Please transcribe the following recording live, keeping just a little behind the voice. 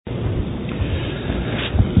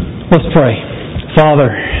Let's pray. Father,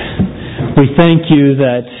 we thank you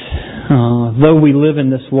that though we live in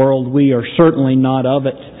this world, we are certainly not of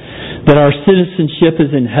it. That our citizenship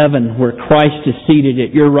is in heaven, where Christ is seated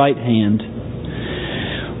at your right hand.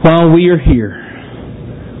 While we are here,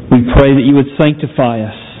 we pray that you would sanctify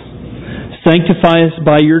us. Sanctify us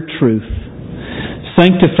by your truth.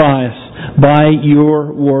 Sanctify us by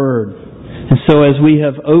your word. And so as we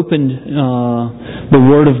have opened the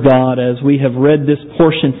Word of God, as we have read this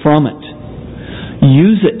portion from it,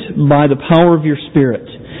 use it by the power of your Spirit.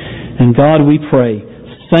 And God, we pray,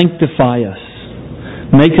 sanctify us.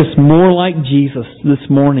 Make us more like Jesus this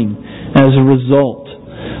morning as a result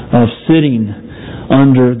of sitting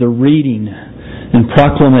under the reading and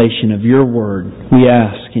proclamation of your Word. We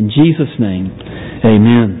ask in Jesus' name,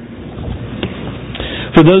 amen.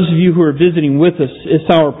 For those of you who are visiting with us,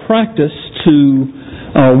 it's our practice to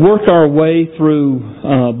work our way through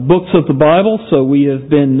books of the Bible. So we have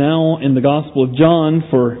been now in the Gospel of John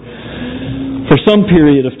for some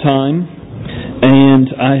period of time, and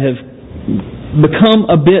I have become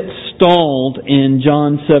a bit stalled in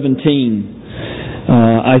John 17.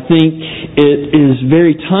 I think it is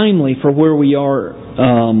very timely for where we are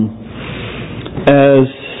as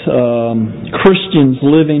Christians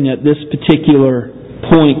living at this particular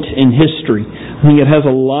point in history. I think it has a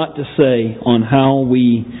lot to say on how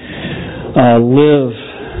we live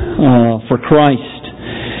for Christ.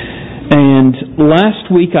 And last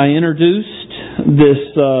week I introduced this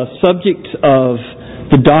subject of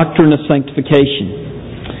the doctrine of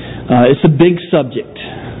sanctification. It's a big subject.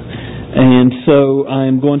 And so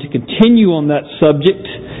I'm going to continue on that subject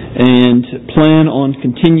and plan on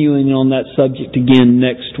continuing on that subject again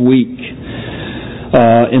next week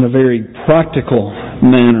in a very practical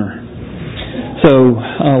manner. So,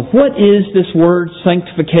 what is this word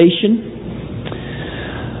sanctification?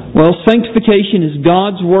 Well, sanctification is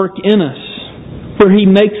God's work in us, where He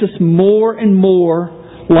makes us more and more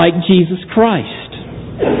like Jesus Christ.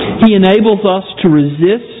 He enables us to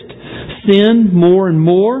resist sin more and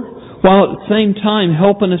more, while at the same time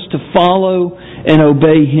helping us to follow and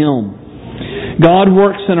obey Him. God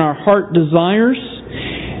works in our heart desires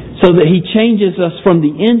so that He changes us from the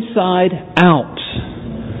inside out.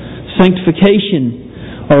 Sanctification,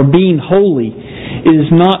 or being holy, is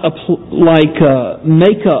not like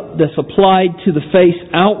makeup that's applied to the face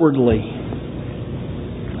outwardly,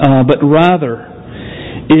 but rather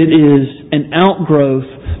it is an outgrowth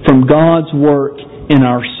from God's work in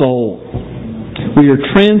our soul. We are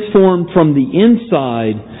transformed from the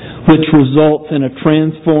inside, which results in a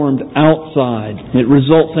transformed outside. It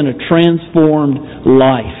results in a transformed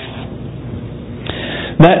life.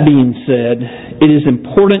 That being said, it is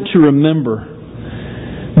important to remember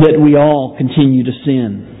that we all continue to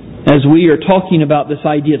sin. As we are talking about this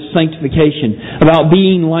idea of sanctification, about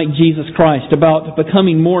being like Jesus Christ, about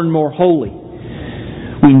becoming more and more holy,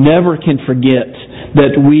 we never can forget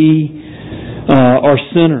that we are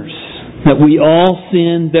sinners, that we all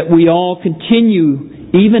sin, that we all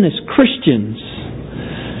continue, even as Christians,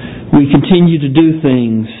 we continue to do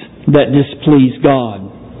things that displease God.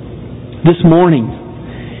 This morning,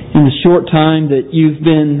 in the short time that you've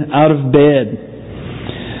been out of bed,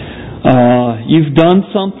 you've done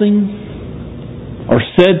something, or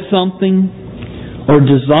said something, or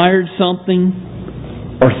desired something,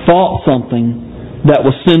 or thought something that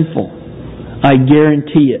was sinful. I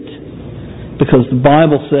guarantee it, because the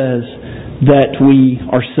Bible says that we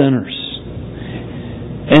are sinners.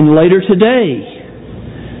 And later today,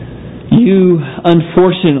 you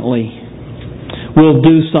unfortunately will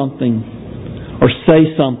do something, or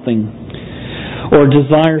say something, or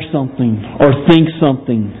desire something, or think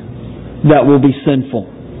something that will be sinful.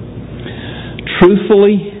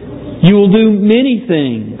 Truthfully, you will do many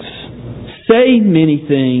things, say many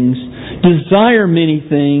things, desire many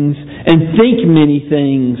things, and think many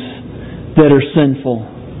things that are sinful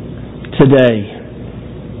today.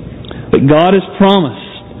 But God has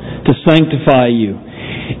promised to sanctify you.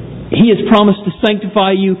 He has promised to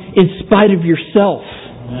sanctify you in spite of yourself.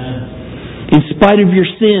 In spite of your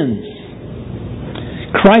sins.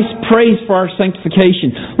 Christ prays for our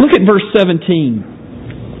sanctification. Look at verse 17.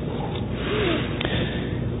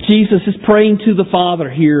 Jesus is praying to the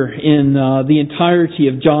Father here in the entirety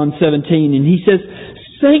of John 17. And He says,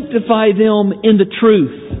 sanctify them in the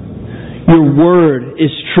truth. Your word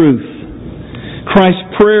is truth.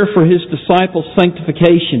 Christ's prayer for His disciples'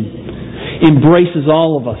 sanctification embraces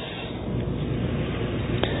all of us.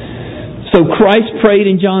 So Christ prayed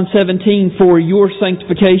in John 17 for your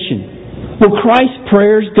sanctification. Will Christ's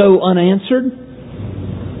prayers go unanswered?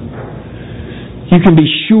 You can be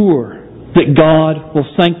sure that God will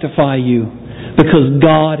sanctify you because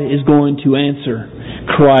God is going to answer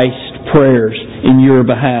Christ's prayers in your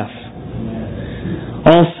behalf.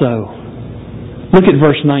 Also, look at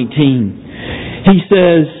verse 19. He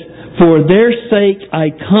says, "For their sake I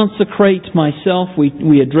consecrate myself."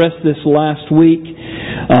 We addressed this last week.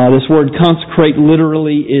 This word consecrate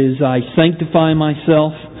literally is I sanctify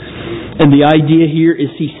myself. And the idea here is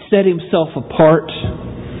He set Himself apart.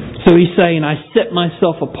 So He's saying, I set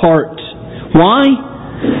myself apart. Why?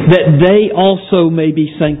 That they also may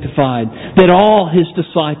be sanctified. That all His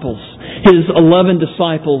disciples, His 11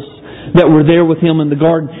 disciples that were there with Him in the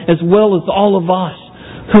garden, as well as all of us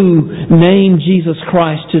who name Jesus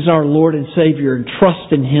Christ as our Lord and Savior and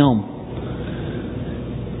trust in Him.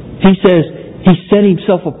 He says He set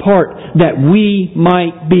Himself apart that we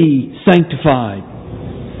might be sanctified.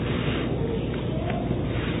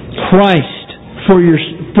 Christ, for your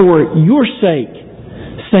sake,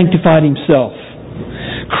 sanctified Himself.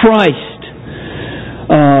 Christ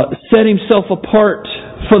set Himself apart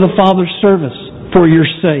for the Father's service for your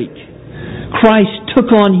sake. Christ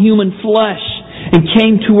took on human flesh and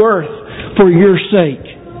came to earth for your sake.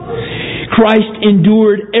 Christ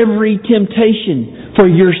endured every temptation for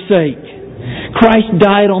your sake. Christ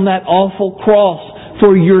died on that awful cross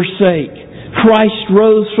for your sake. Christ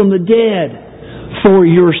rose from the dead for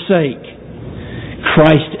your sake.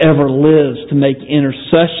 Christ ever lives to make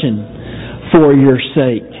intercession for your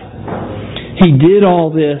sake. He did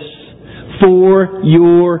all this for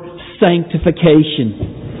your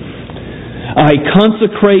sanctification. I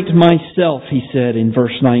consecrate myself, He said in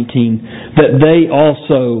verse 19, that they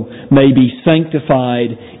also may be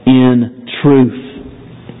sanctified in truth.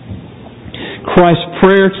 Christ's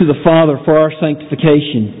prayer to the Father for our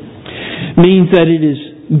sanctification means that it is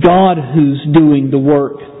God who's doing the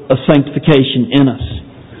work of sanctification in us.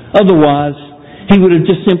 Otherwise, He would have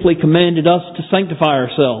just simply commanded us to sanctify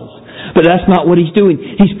ourselves. But that's not what He's doing.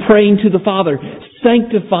 He's praying to the Father,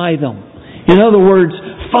 sanctify them. In other words,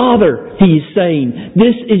 Father, He's saying,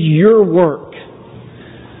 this is your work.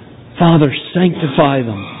 Father, sanctify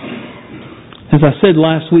them. As I said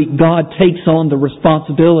last week, God takes on the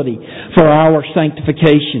responsibility for our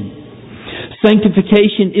sanctification.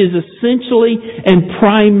 Sanctification is essentially and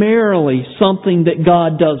primarily something that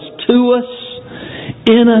God does to us,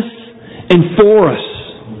 in us, and for us.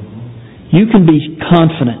 You can be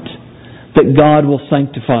confident that God will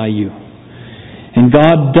sanctify you. And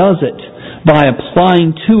God does it by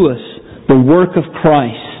applying to us the work of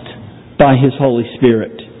Christ by His Holy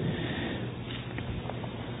Spirit.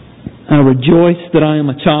 I rejoice that I am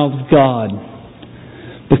a child of God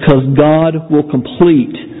because God will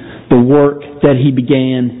complete the work that He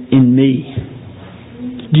began in me.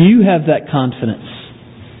 Do you have that confidence?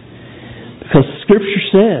 Because Scripture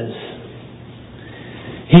says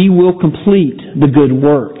He will complete the good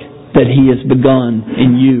work that He has begun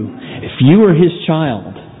in you. If you are His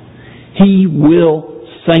child, He will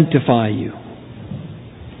sanctify you.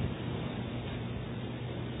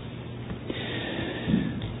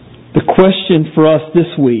 The question for us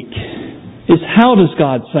this week is, how does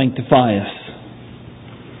God sanctify us?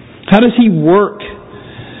 How does He work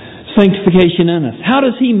sanctification in us? How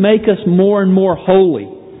does He make us more and more holy?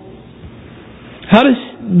 How does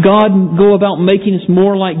God go about making us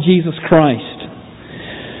more like Jesus Christ?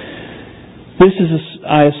 This is,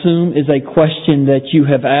 I assume, is a question that you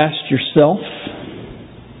have asked yourself.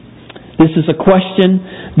 This is a question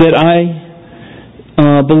that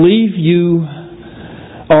I believe you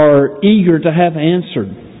are eager to have answered.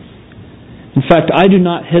 In fact, I do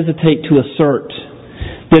not hesitate to assert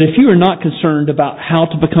that if you are not concerned about how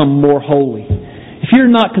to become more holy, if you're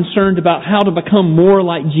not concerned about how to become more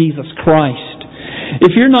like Jesus Christ,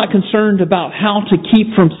 if you're not concerned about how to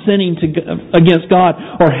keep from sinning against God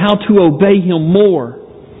or how to obey Him more,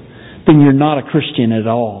 then you're not a Christian at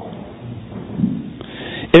all.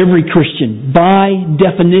 Every Christian, by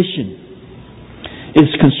definition, is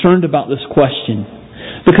concerned about this question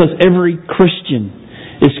because every Christian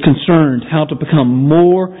is concerned how to become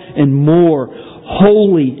more and more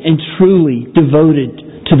holy and truly devoted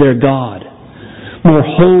to their God. More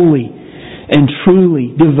holy and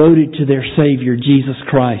truly devoted to their Savior, Jesus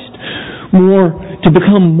Christ. To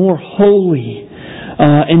become more holy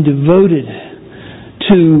and devoted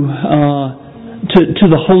to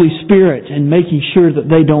the Holy Spirit and making sure that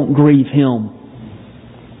they don't grieve Him.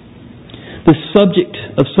 The subject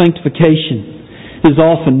of sanctification is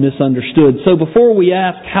often misunderstood. So before we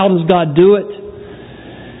ask, how does God do it?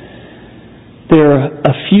 There are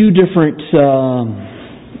a few different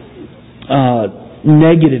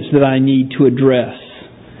negatives that I need to address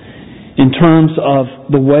in terms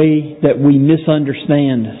of the way that we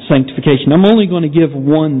misunderstand sanctification. I'm only going to give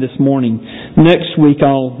one this morning. Next week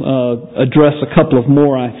I'll address a couple of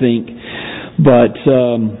more, I think. But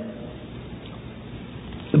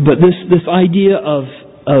this idea of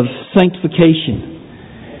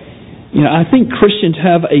sanctification, I think Christians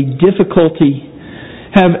have a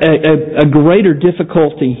greater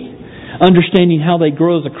difficulty understanding how they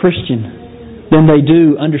grow as a Christian than they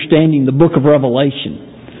do understanding the book of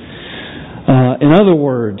Revelation. In other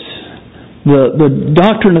words, the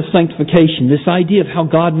doctrine of sanctification, this idea of how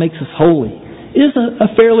God makes us holy, is a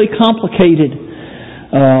fairly complicated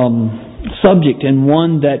subject, and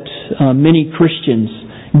one that many Christians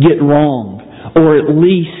get wrong, or at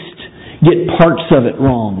least get parts of it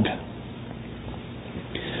wrong.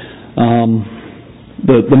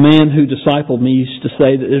 The man who discipled me used to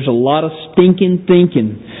say that there's a lot of stinking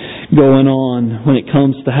thinking going on when it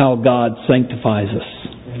comes to how God sanctifies us.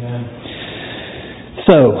 Amen.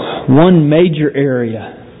 So, one major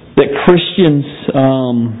area that Christians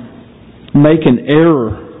make an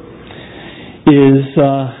error is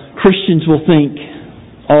Christians will think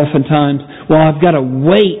oftentimes, well, I've got to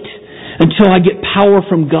wait until I get power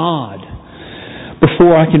from God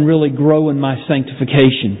before I can really grow in my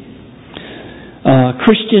sanctification.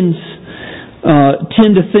 Christians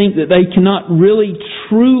tend to think that they cannot really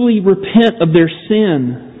truly repent of their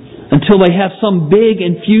sin until they have some big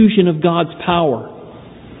infusion of God's power.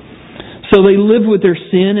 So they live with their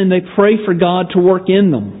sin and they pray for God to work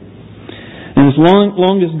in them. And as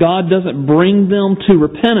long as God doesn't bring them to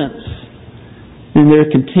repentance, then they're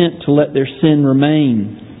content to let their sin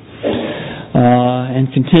remain and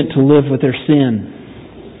content to live with their sin.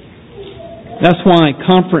 That's why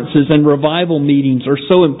conferences and revival meetings are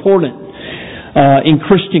so important in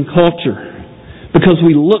Christian culture. Because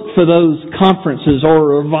we look for those conferences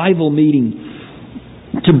or a revival meeting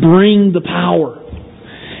to bring the power.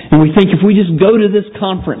 And we think if we just go to this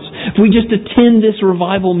conference, if we just attend this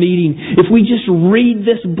revival meeting, if we just read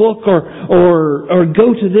this book or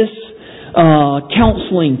go to this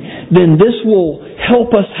counseling, then this will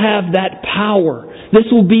help us have that power.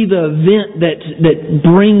 This will be the event that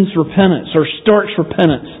brings repentance or starts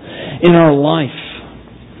repentance in our life.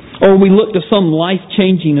 Or we look to some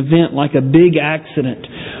life-changing event like a big accident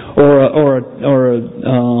or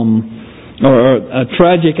a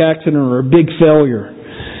tragic accident or a big failure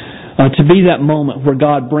to be that moment where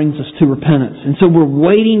God brings us to repentance. And so we're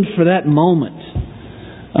waiting for that moment.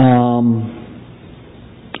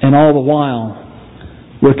 And all the while,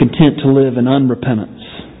 we're content to live in unrepentance.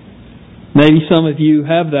 Maybe some of you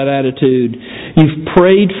have that attitude. You've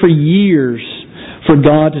prayed for years for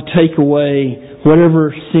God to take away whatever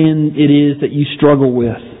sin it is that you struggle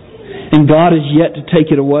with. And God has yet to take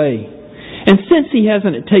it away. And since He has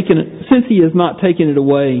not taken it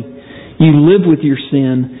away, you live with your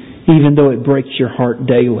sin even though it breaks your heart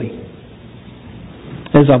daily.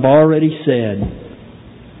 As I've already said,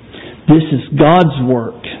 this is God's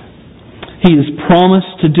work. He has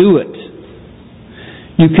promised to do it.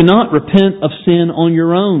 You cannot repent of sin on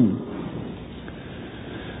your own.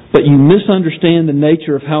 But you misunderstand the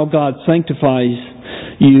nature of how God sanctifies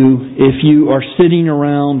you if you are sitting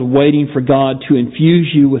around waiting for God to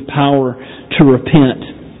infuse you with power to repent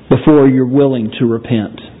before you're willing to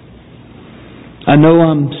repent. I know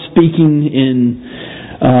I'm speaking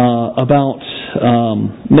about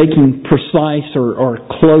making precise or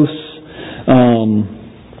close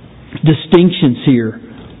distinctions here,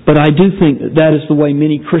 but I do think that is the way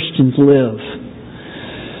many Christians live.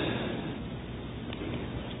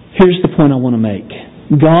 Here's the point I want to make.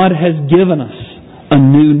 God has given us a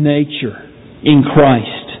new nature in Christ.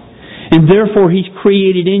 And therefore He's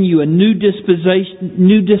created in you a new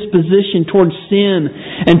disposition towards sin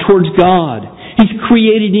and towards God. He's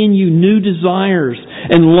created in you new desires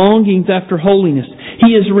and longings after holiness.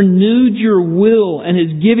 He has renewed your will and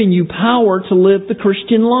has given you power to live the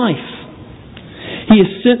Christian life. He has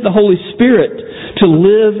sent the Holy Spirit to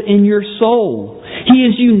live in your soul. He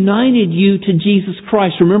has united you to Jesus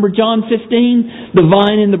Christ. Remember John 15, the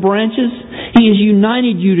vine and the branches? He has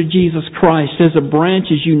united you to Jesus Christ as a branch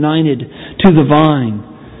is united to the vine.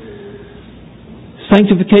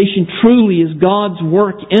 Sanctification truly is God's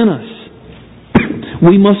work in us.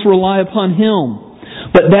 We must rely upon Him.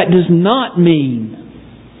 But that does not mean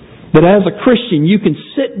that as a Christian you can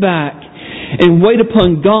sit back and wait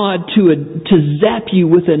upon God to zap you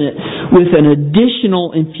with an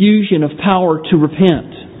additional infusion of power to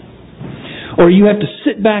repent. Or you have to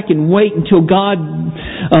sit back and wait until God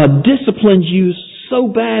disciplines you so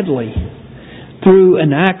badly through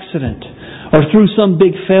an accident or through some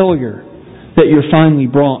big failure that you're finally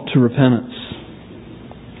brought to repentance.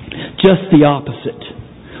 just the opposite.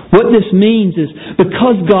 What this means is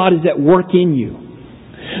because God is at work in you,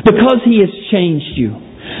 because He has changed you,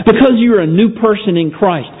 because you're a new person in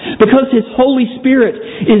Christ, because His Holy Spirit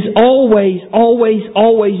is always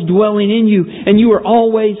dwelling in you, and you are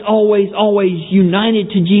always united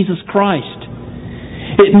to Jesus Christ.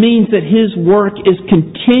 It means that His work is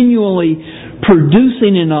continually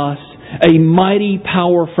producing in us a mighty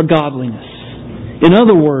power for godliness. In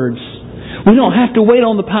other words, we don't have to wait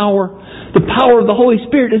on the power. The power of the Holy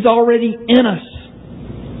Spirit is already in us.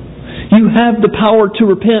 You have the power to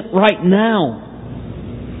repent right now.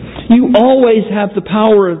 You always have the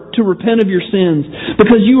power to repent of your sins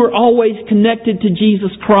because you are always connected to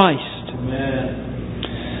Jesus Christ.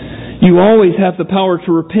 Amen. You always have the power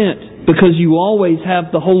to repent because you always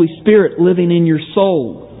have the Holy Spirit living in your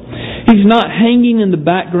soul. He's not hanging in the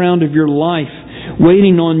background of your life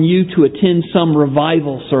waiting on you to attend some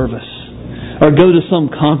revival service or go to some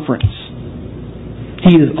conference.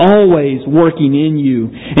 He is always working in you,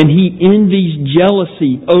 and He envies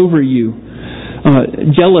jealously, over you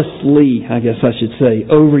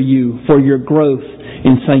over you for your growth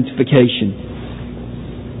in sanctification.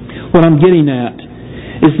 What I'm getting at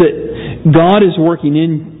is that God is working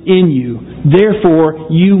in you, therefore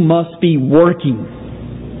you must be working.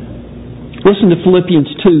 Listen to Philippians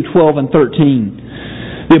 2:12 and 13.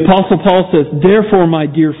 The Apostle Paul says, "Therefore, my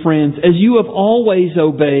dear friends, as you have always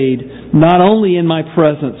obeyed, not only in my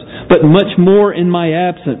presence, but much more in my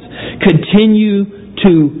absence, continue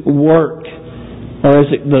to work." Or as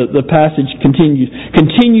the passage continues,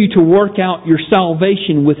 "Continue to work out your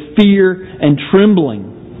salvation with fear and trembling.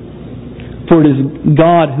 For it is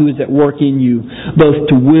God who is at work in you, both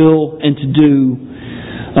to will and to do,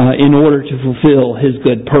 in order to fulfill His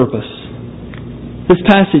good purpose." This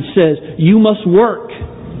passage says, you must work.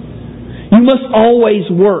 You must always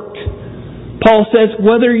work. Paul says,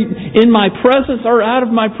 whether in my presence or out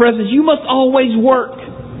of my presence, you must always work.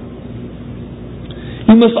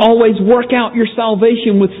 You must always work out your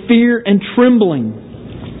salvation with fear and trembling.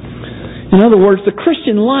 In other words, the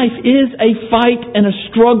Christian life is a fight and a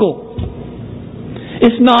struggle.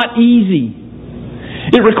 It's not easy.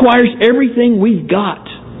 It requires everything we've got.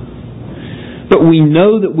 But we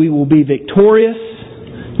know that we will be victorious,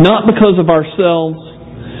 not because of ourselves,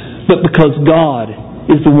 but because God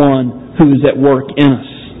is the one who is at work in us.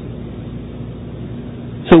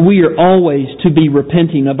 So we are always to be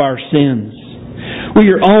repenting of our sins. We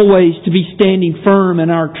are always to be standing firm in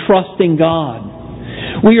our trust in God.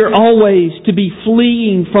 We are always to be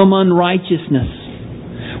fleeing from unrighteousness.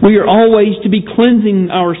 We are always to be cleansing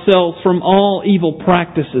ourselves from all evil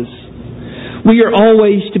practices. We are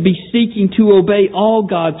always to be seeking to obey all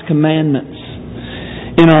God's commandments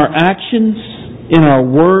in our actions, in our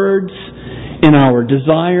words, in our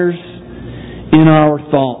desires, in our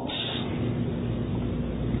thoughts.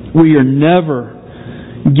 We are never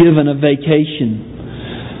given a vacation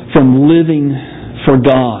from living for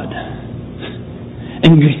God.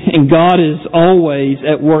 And God is always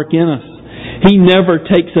at work in us. He never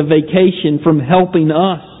takes a vacation from helping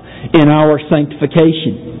us in our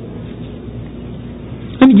sanctification.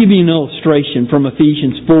 Let me give you an illustration from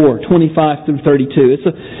Ephesians 4:25 through 32. It's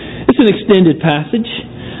an extended passage.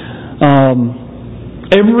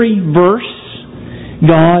 Every verse,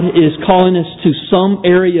 God is calling us to some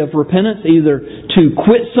area of repentance, either to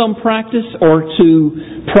quit some practice or to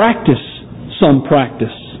practice some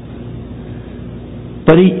practice.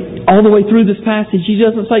 But all the way through this passage, He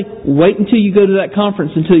doesn't say, wait until you go to that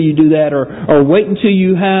conference until you do that, or wait until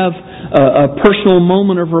you have a personal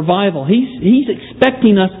moment of revival. He's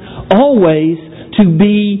expecting us always to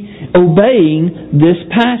be obeying this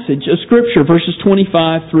passage of Scripture, verses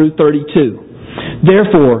 25 through 32.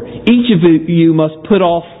 Therefore, each of you must put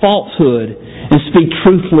off falsehood and speak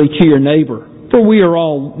truthfully to your neighbor, for we are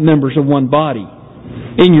all members of one body.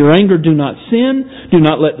 In your anger do not sin, do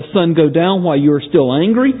not let the sun go down while you are still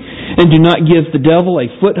angry, and do not give the devil a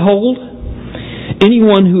foothold.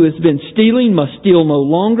 Anyone who has been stealing must steal no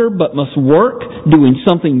longer, but must work, doing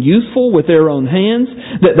something useful with their own hands,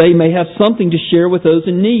 that they may have something to share with those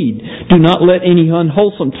in need. Do not let any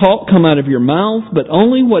unwholesome talk come out of your mouths, but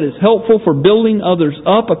only what is helpful for building others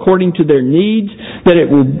up according to their needs, that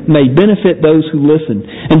it may benefit those who listen.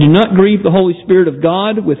 And do not grieve the Holy Spirit of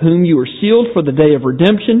God, with whom you are sealed for the day of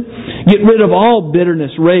redemption. Get rid of all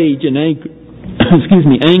bitterness, rage, and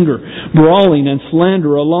anger, brawling, and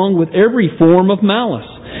slander, along with every form of malice.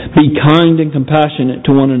 Be kind and compassionate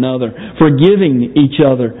to one another, forgiving each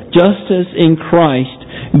other, just as in Christ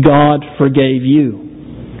God forgave you.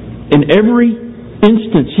 In every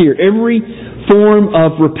instance here, every form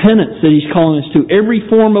of repentance that He's calling us to, every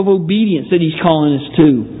form of obedience that He's calling us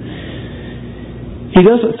to, He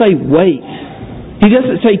doesn't say wait. He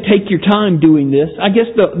doesn't say take your time doing this. I guess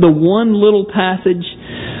the one little passage,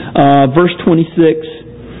 verse 26,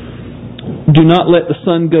 do not let the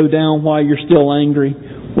sun go down while you're still angry.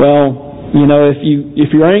 Well,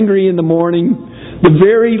 if you're angry in the morning, the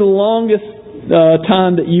very longest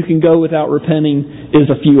time that you can go without repenting is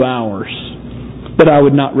a few hours. But I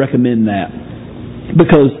would not recommend that,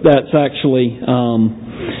 because that's actually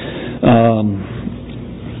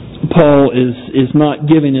Paul is not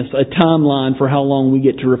giving us a timeline for how long we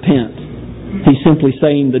get to repent. He's simply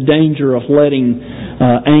saying the danger of letting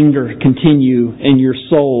anger continue in your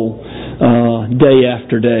soul day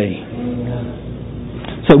after day.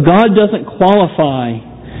 So God doesn't qualify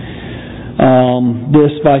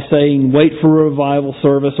this by saying wait for a revival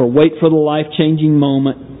service or wait for the life-changing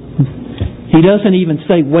moment. He doesn't even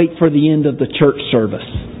say wait for the end of the church service.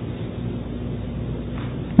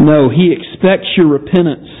 No, He expects your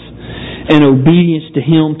repentance and obedience to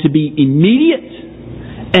Him to be immediate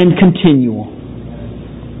and continual.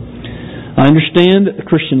 I understand that the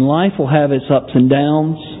Christian life will have its ups and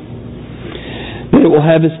downs, that it will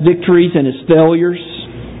have its victories and its failures.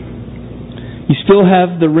 You still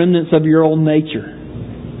have the remnants of your old nature.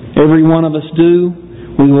 Every one of us do.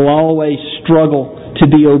 We will always struggle to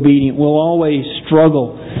be obedient. We'll always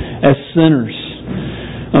struggle as sinners.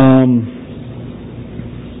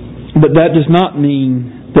 But that does not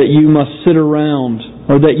mean that you must sit around,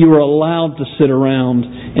 or that you are allowed to sit around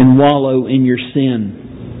and wallow in your sin.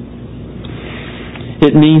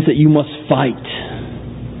 It means that you must fight.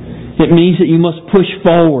 It means that you must push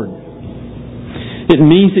forward. It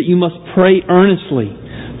means that you must pray earnestly,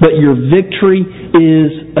 but your victory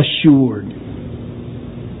is assured.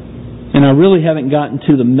 And I really haven't gotten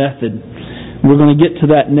to the method. We're going to get to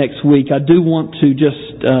that next week. I do want to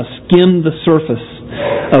just skim the surface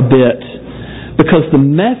a bit, because the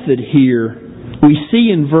method here we see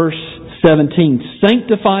in verse 17.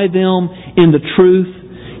 Sanctify them in the truth.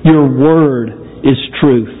 Your word is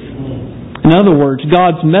truth. In other words,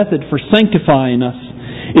 God's method for sanctifying us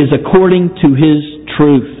is according to His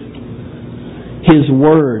truth. His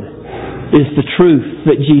word is the truth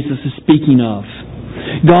that Jesus is speaking of.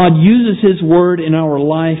 God uses His word in our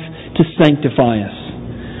life to sanctify us.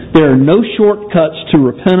 There are no shortcuts to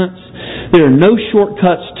repentance. There are no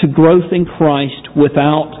shortcuts to growth in Christ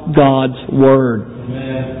without God's word.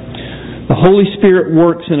 Amen. The Holy Spirit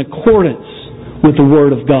works in accordance with the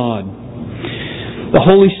Word of God. The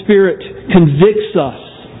Holy Spirit convicts us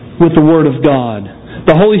with the Word of God.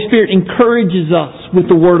 The Holy Spirit encourages us with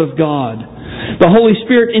the Word of God. The Holy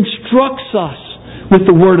Spirit instructs us with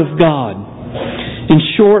the Word of God. In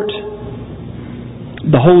short,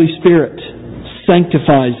 the Holy Spirit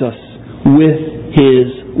sanctifies us with His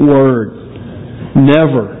Word,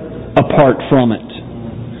 never apart from it.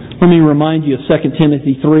 Let me remind you of 2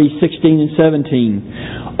 Timothy 3:16 and 17.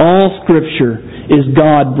 All Scripture is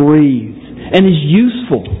God-breathed and is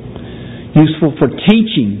useful for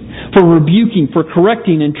teaching, for rebuking, for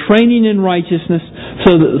correcting, and training in righteousness,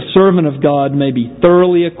 so that the servant of God may be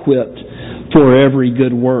thoroughly equipped for every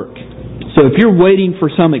good work. So if you're waiting for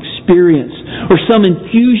some experience or some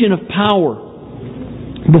infusion of power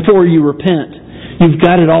before you repent, you've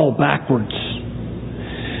got it all backwards.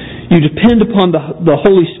 You depend upon the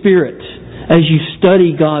Holy Spirit as you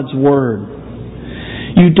study God's Word.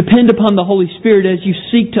 You depend upon the Holy Spirit as you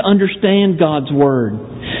seek to understand God's Word.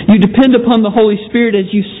 You depend upon the Holy Spirit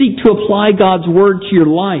as you seek to apply God's Word to your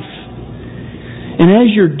life. And as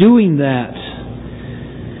you're doing that,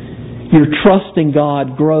 your trust in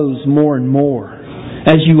God grows more and more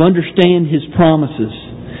as you understand His promises,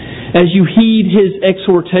 as you heed His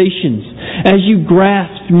exhortations, as you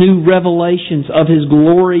grasp new revelations of His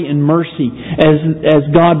glory and mercy as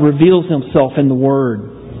God reveals Himself in the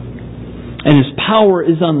Word. And His power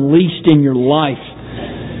is unleashed in your life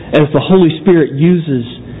as the Holy Spirit uses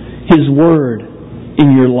His Word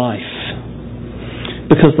in your life.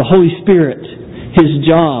 Because the Holy Spirit, His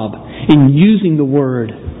job in using the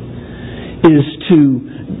Word is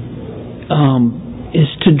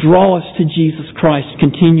to draw us to Jesus Christ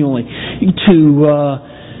continually,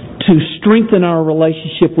 to strengthen our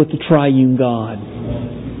relationship with the Triune God.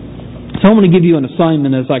 So I'm going to give you an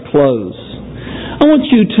assignment as I close. I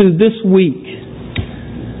want you to, this week,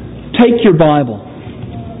 take your Bible,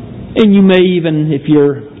 and you may even, if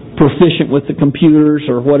you're proficient with the computers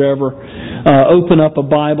or whatever, open up a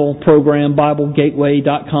Bible program,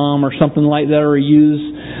 BibleGateway.com or something like that, or use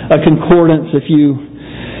a concordance if you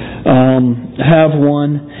have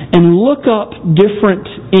one, and look up different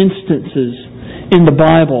instances in the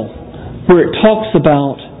Bible where it talks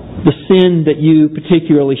about the sin that you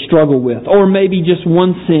particularly struggle with, or maybe just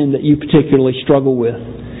one sin that you particularly struggle with,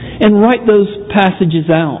 and write those passages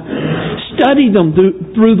out. Study them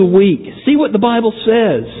through the week. See what the Bible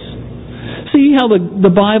says. See how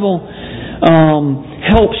the Bible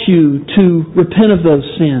helps you to repent of those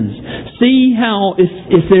sins. See how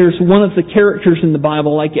if there's one of the characters in the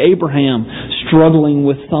Bible, like Abraham, struggling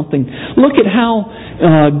with something, look at how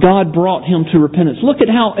God brought him to repentance. Look at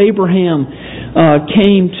how Abraham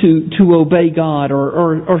came to obey God,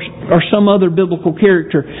 or some other biblical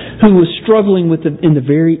character who was struggling in the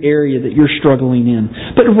very area that you're struggling in.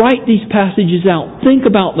 But write these passages out. Think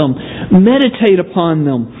about them. Meditate upon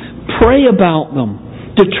them. Pray about them.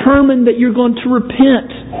 Determine that you're going to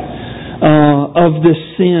repent of this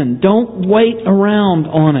sin. Don't wait around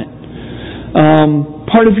on it.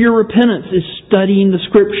 Part of your repentance is studying the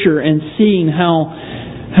Scripture and seeing how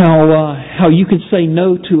you can say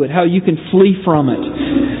no to it, how you can flee from it.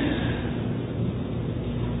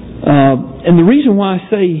 And the reason why I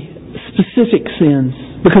say specific sins,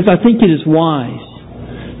 because I think it is wise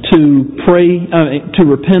to pray, to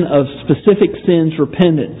repent of specific sins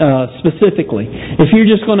specifically. If you're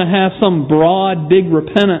just going to have some broad, big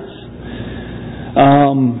repentance,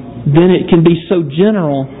 then it can be so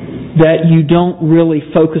general that you don't really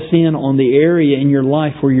focus in on the area in your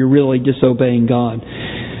life where you're really disobeying God.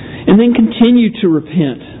 And then continue to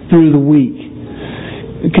repent through the week.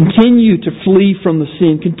 Continue to flee from the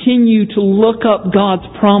sin. Continue to look up God's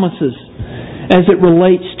promises as it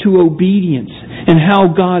relates to obedience and how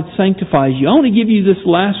God sanctifies you. I want to give you this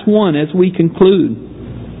last one as we conclude.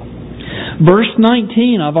 Verse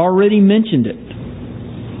 19, I've already mentioned it.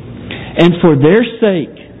 And for their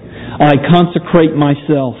sake I consecrate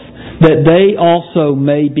myself, that they also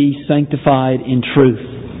may be sanctified in truth.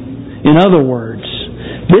 In other words,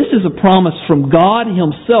 this is a promise from God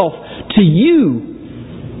Himself to you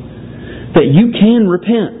that you can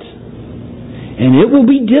repent. And it will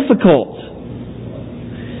be difficult,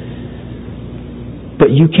 but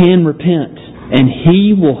you can repent, and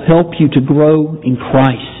He will help you to grow in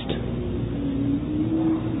Christ.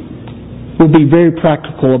 We'll be very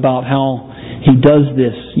practical about how He does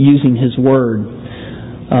this using His Word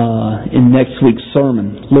in next week's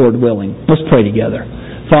sermon, Lord willing. Let's pray together.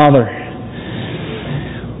 Father,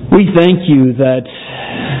 we thank You that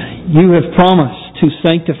You have promised to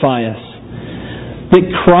sanctify us, that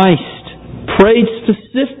Christ prayed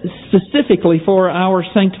specifically for our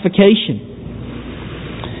sanctification.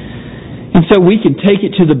 And so we can take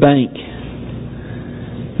it to the bank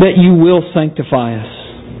that You will sanctify us.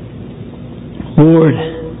 Lord,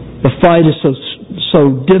 the fight is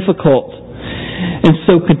so difficult and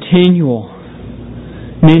so continual.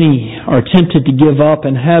 Many are tempted to give up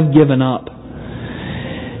and have given up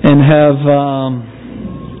and have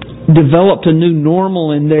developed a new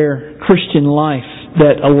normal in their Christian life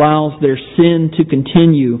that allows their sin to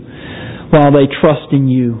continue while they trust in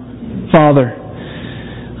You. Father,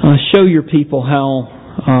 show Your people how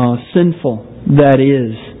sinful that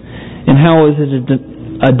is, and how is it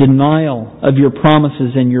a denial of Your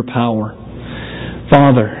promises and Your power.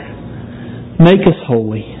 Father, make us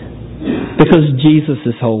holy, because Jesus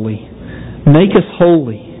is holy. Make us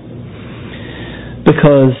holy,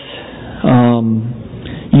 because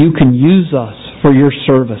You can use us for Your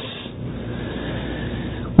service.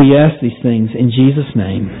 We ask these things in Jesus'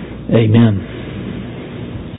 name. Amen.